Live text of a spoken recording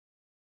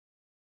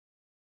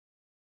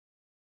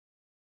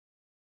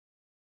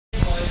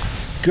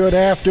Good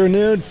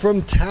afternoon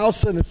from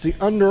Towson. It's the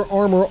Under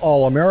Armour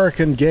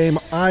All-American game.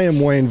 I am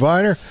Wayne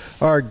Viener.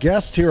 Our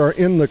guests here are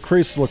in the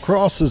crease.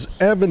 Lacrosse is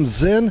Evan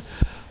Zinn.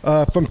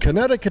 From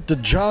Connecticut to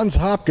Johns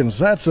Hopkins,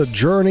 that's a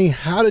journey.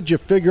 How did you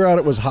figure out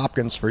it was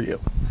Hopkins for you?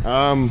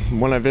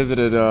 When I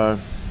visited,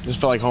 just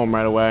felt like home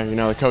right away. You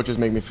know, the coaches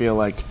make me feel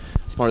like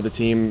I was part of the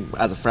team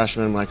as a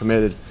freshman when I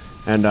committed.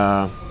 And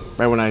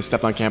right when I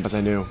stepped on campus,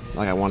 I knew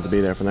like I wanted to be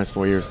there for the next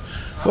 4 years.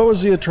 What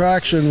was the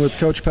attraction with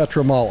Coach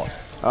Petramala?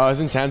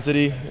 His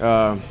intensity.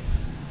 The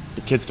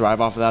kids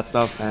thrive off of that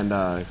stuff, and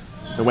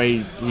the way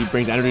he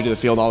brings energy to the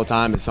field all the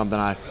time is something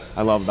I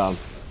love about him.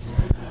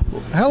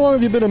 How long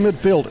have you been a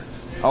midfielder?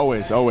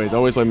 Always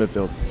play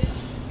midfield.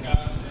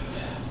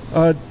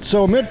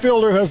 So a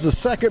midfielder has the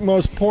second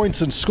most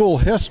points in school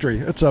history.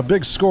 It's a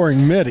big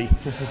scoring midi.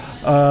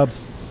 How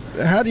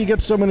do you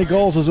get so many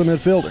goals as a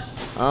midfielder?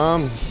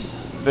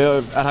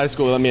 At high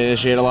school, they let me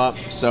initiate a lot,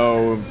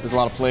 so there's a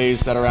lot of plays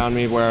set around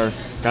me where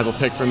guys will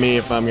pick for me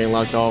if I'm getting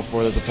locked off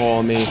or there's a pull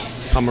on me,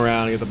 come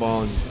around and get the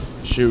ball and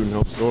shoot and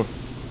hope to score.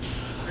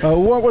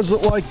 What was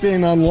it like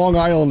being on Long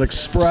Island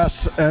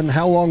Express, and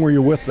how long were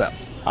you with them?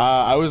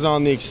 I was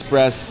on the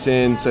Express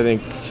since, I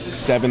think,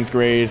 7th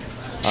grade.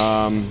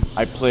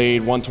 I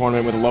played one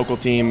tournament with a local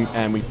team,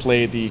 and we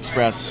played the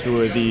Express, who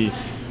was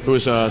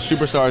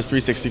Superstars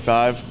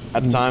 365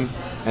 at the time,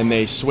 and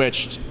they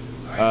switched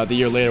the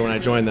year later when I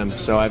joined them.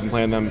 So I've been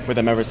playing with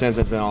them ever since.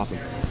 It's been awesome.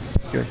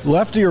 Okay.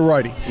 Lefty or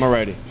righty? I'm a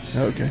righty.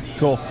 Okay,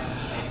 cool.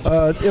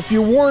 If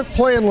you weren't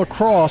playing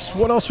lacrosse,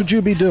 what else would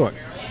you be doing?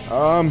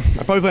 I'd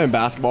probably play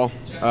basketball.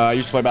 I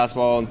used to play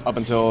basketball up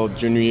until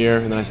junior year,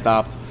 and then I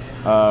stopped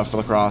for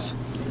lacrosse.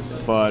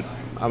 But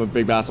I'm a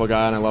big basketball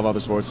guy, and I love other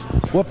sports.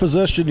 What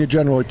position you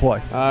generally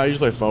play? I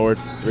usually play forward,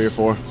 3 or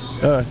 4.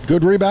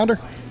 Good rebounder?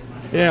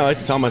 Yeah, I like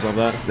to tell myself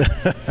that.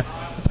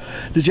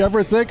 Did you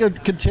ever think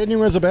of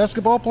continuing as a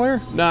basketball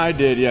player? No, I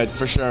did, yeah,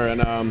 for sure.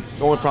 And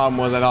the only problem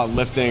was I thought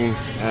lifting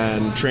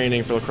and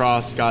training for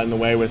lacrosse got in the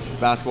way with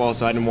basketball,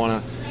 so I didn't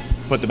want to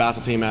put the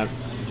basketball team at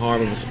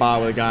harm of a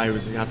spot with a guy who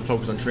was going to have to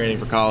focus on training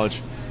for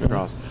college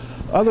lacrosse.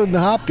 Other than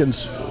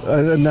Hopkins,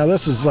 now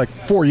this is like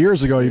 4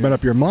 years ago, you made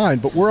up your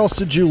mind, but where else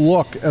did you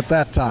look at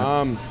that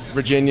time?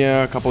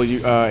 Virginia, a couple of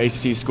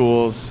ACC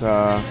schools,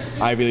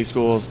 Ivy League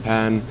schools,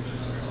 Penn.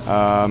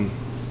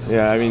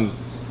 Yeah, I mean,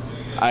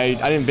 I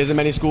didn't visit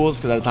many schools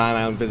because at the time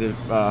I only visited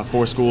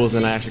 4 schools,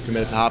 and then I actually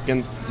committed to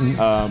Hopkins.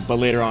 But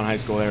later on in high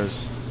school, there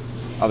was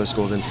other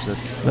schools interested.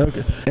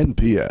 Okay.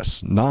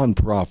 NPS,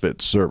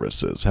 Nonprofit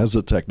Services, has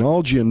the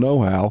technology and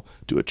know-how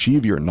to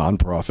achieve your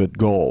nonprofit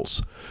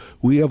goals.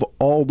 We have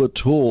all the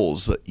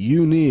tools that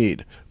you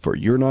need for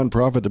your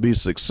nonprofit to be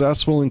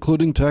successful,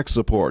 including tech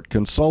support,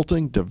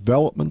 consulting,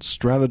 development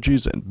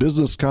strategies, and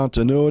business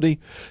continuity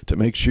to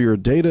make sure your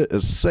data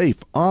is safe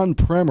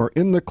on-prem or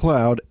in the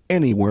cloud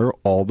anywhere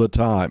all the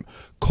time.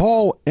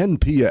 Call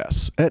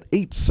NPS at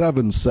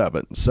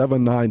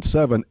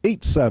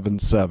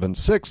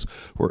 877-797-8776.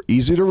 We're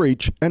easy to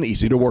reach and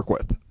easy to work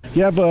with.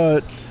 You have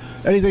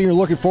anything you're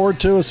looking forward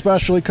to,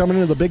 especially coming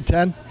into the Big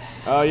Ten?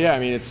 Yeah, I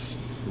mean, it's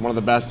one of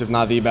the best, if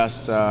not the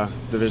best,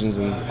 divisions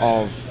in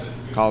all of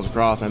college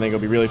lacrosse. I think it'll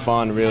be really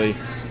fun, really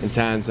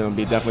intense, and it'll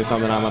be definitely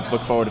something I'm looking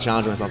forward to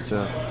challenging myself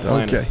to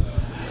play in. Okay.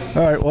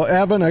 All right, well,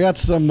 Evan, I got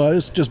some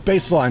just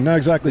baseline, not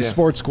exactly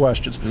sports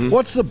questions.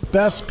 What's the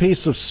best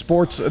piece of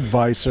sports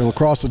advice or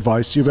lacrosse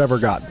advice you've ever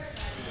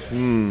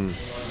gotten?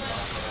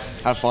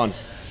 Have fun.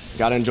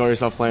 Got to enjoy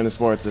yourself playing the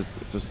sports.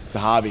 It's a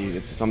hobby.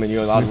 It's something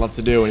you love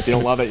to do, and if you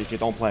don't love it, you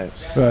don't play it.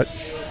 Right.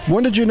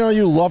 When did you know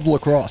you loved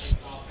lacrosse?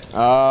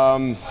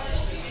 I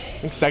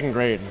think 2nd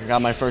grade. I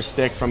got my first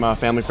stick from a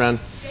family friend,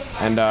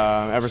 and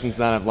ever since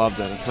then I've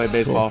loved it. I played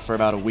baseball for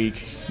about a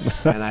week,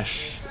 and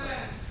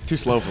too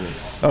slow for me.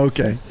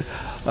 Okay.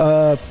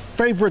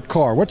 Favorite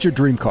car? What's your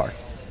dream car?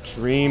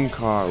 Dream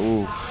car?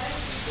 Ooh.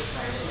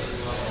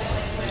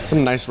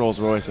 Some nice Rolls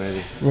Royce,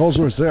 maybe. Rolls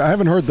Royce. I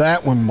haven't heard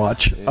that one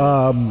much.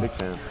 Yeah, big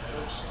fan.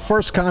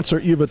 First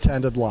concert you've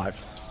attended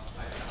live?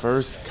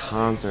 First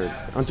concert.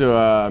 I went to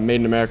a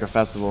Made in America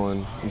festival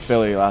in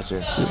Philly last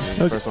year. It was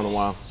the first one in a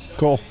while.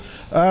 Cool.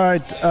 All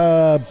right.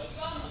 I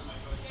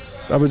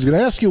was going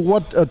to ask you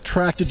what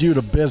attracted you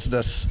to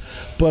business,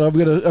 but I'm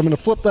going to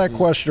flip that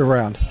question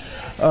around.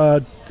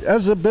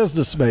 As a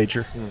business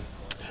major,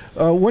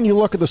 when you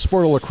look at the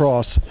sport of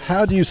lacrosse,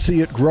 how do you see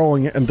it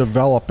growing and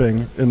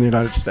developing in the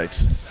United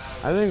States?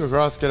 I think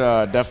lacrosse could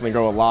definitely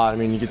grow a lot. I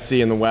mean, you could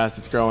see in the West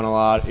it's growing a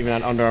lot. Even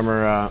at Under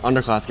Armour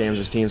underclass games,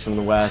 there's teams from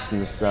the West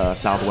and the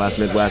Southwest,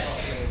 Midwest.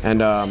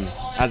 And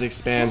as it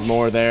expands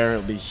more there,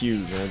 it'll be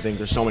huge. And I think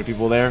there's so many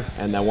people there,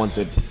 and that once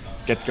it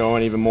gets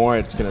going even more,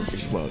 it's going to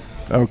explode.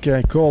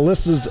 Okay, cool.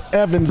 This is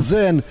Evan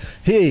Zinn.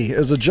 He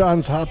is a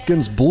Johns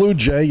Hopkins Blue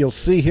Jay. You'll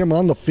see him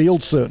on the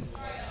field soon.